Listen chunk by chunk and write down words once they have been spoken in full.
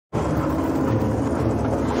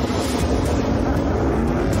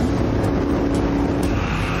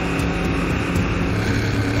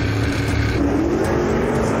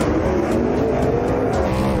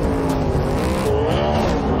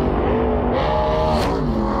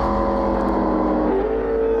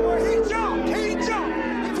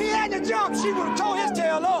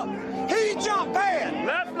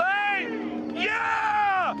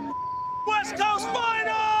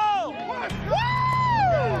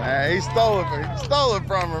He stole it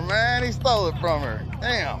from her, man. He stole it from her.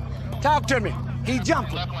 Damn. Talk to me. He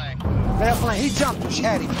jumped her. Left lane. He jumped her. She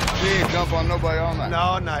had him. She ain't jump on nobody all night.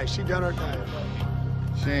 No, night. She done her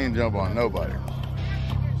thing. She ain't jump on nobody.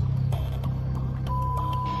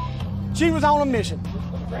 She was on a mission.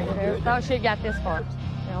 Thought she got this far.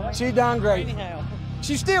 She done great.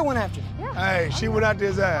 She still went after him. Hey, she went after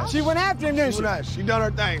his ass. She went after him, didn't she? She done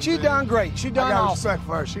her thing. She man. done great. She done I got awesome. respect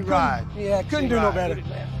for her. She ride. Yeah, couldn't do no better.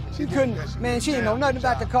 She couldn't. Man, she didn't know nothing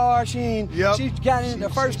about the car. She ain't. Yep. She got in the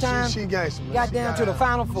first time. She gangster. Got down to the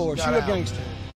Final Four. She a gangster.